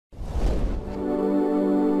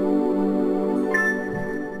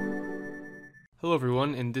Hello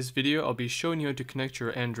everyone, in this video I'll be showing you how to connect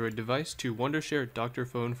your Android device to Wondershare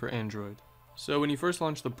Dr.Fone for Android. So when you first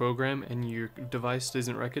launch the program and your device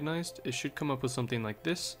isn't recognized, it should come up with something like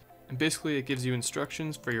this. And basically it gives you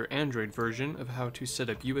instructions for your Android version of how to set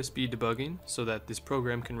up USB debugging so that this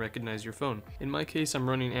program can recognize your phone. In my case I'm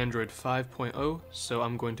running Android 5.0, so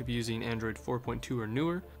I'm going to be using Android 4.2 or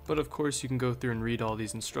newer, but of course you can go through and read all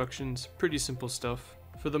these instructions, pretty simple stuff.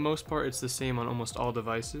 For the most part it's the same on almost all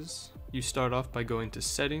devices. You start off by going to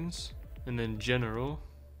Settings, and then General,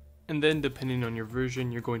 and then depending on your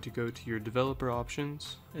version you're going to go to your developer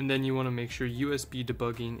options, and then you want to make sure USB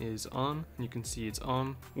debugging is on, and you can see it's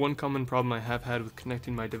on. One common problem I have had with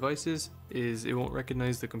connecting my devices is it won't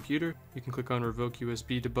recognize the computer. You can click on Revoke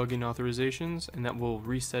USB Debugging Authorizations and that will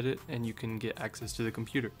reset it and you can get access to the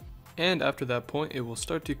computer. And after that point it will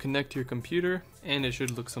start to connect to your computer and it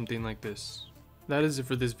should look something like this. That is it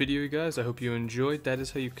for this video, you guys. I hope you enjoyed. That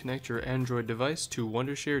is how you connect your Android device to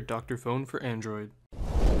Wondershare Dr.Fone for Android.